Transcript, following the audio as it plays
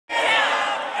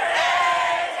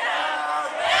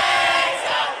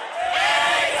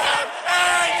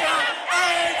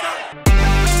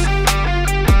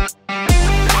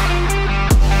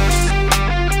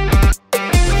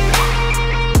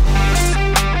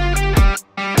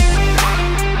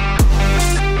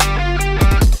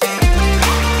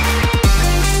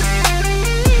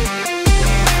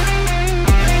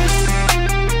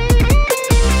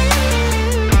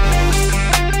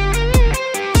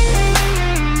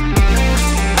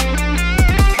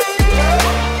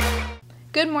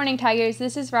morning, Tigers.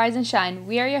 This is Rise and Shine.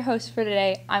 We are your hosts for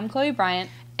today. I'm Chloe Bryant.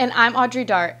 And I'm Audrey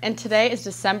Dart, and today is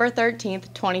December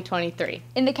 13th, 2023.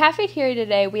 In the cafeteria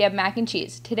today, we have mac and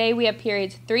cheese. Today, we have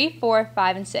periods 3, 4,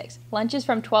 5, and 6. Lunch is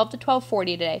from 12 to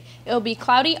 12:40 today. It will be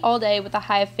cloudy all day with a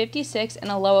high of 56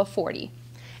 and a low of 40.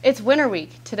 It's winter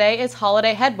week. Today is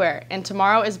holiday headwear, and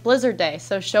tomorrow is blizzard day,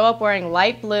 so show up wearing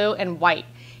light blue and white.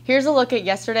 Here's a look at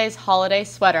yesterday's holiday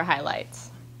sweater highlights.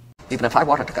 Even if I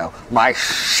wanted to go, my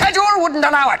schedule wouldn't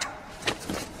allow it.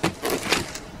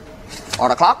 4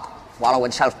 o'clock. Wallow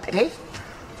in self-pity.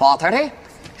 4:30,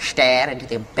 stare into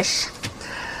the abyss.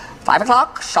 5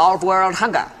 o'clock, solve world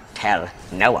hunger. Tell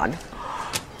no one.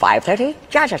 5:30,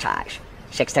 jazzercise.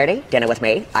 6:30, dinner with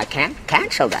me. I can't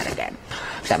cancel that again.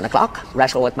 7 o'clock,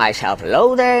 wrestle with my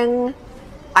self-loathing.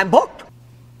 I'm booked.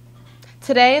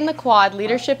 Today in the quad,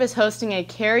 leadership is hosting a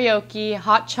karaoke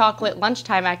hot chocolate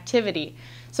lunchtime activity.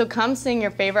 So come sing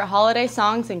your favorite holiday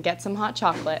songs and get some hot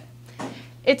chocolate.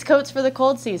 It's coats for the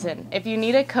cold season. If you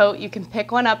need a coat, you can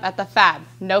pick one up at the Fab.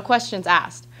 No questions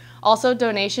asked. Also,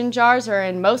 donation jars are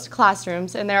in most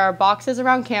classrooms, and there are boxes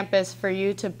around campus for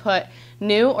you to put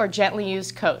new or gently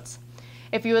used coats.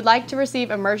 If you would like to receive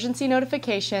emergency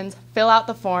notifications, fill out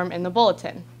the form in the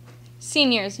bulletin.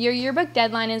 Seniors, your yearbook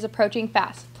deadline is approaching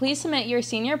fast. Please submit your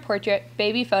senior portrait,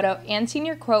 baby photo, and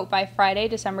senior quote by Friday,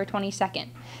 December 22nd.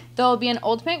 There will be an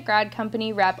Ultimate Grad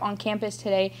Company rep on campus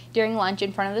today during lunch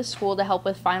in front of the school to help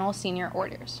with final senior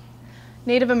orders.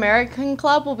 Native American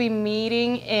Club will be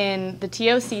meeting in the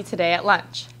TOC today at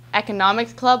lunch.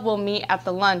 Economics Club will meet at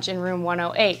the lunch in room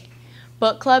 108.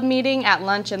 Book Club meeting at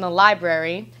lunch in the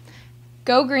library.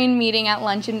 Go Green meeting at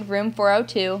lunch in room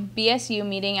 402, BSU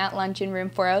meeting at lunch in room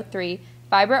 403,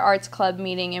 Vibrant Arts Club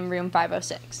meeting in room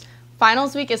 506.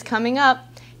 Finals week is coming up.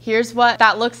 Here's what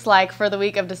that looks like for the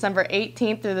week of December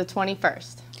 18th through the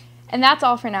 21st. And that's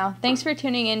all for now. Thanks for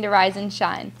tuning in to Rise and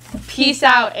Shine. Peace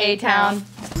out, A-Town.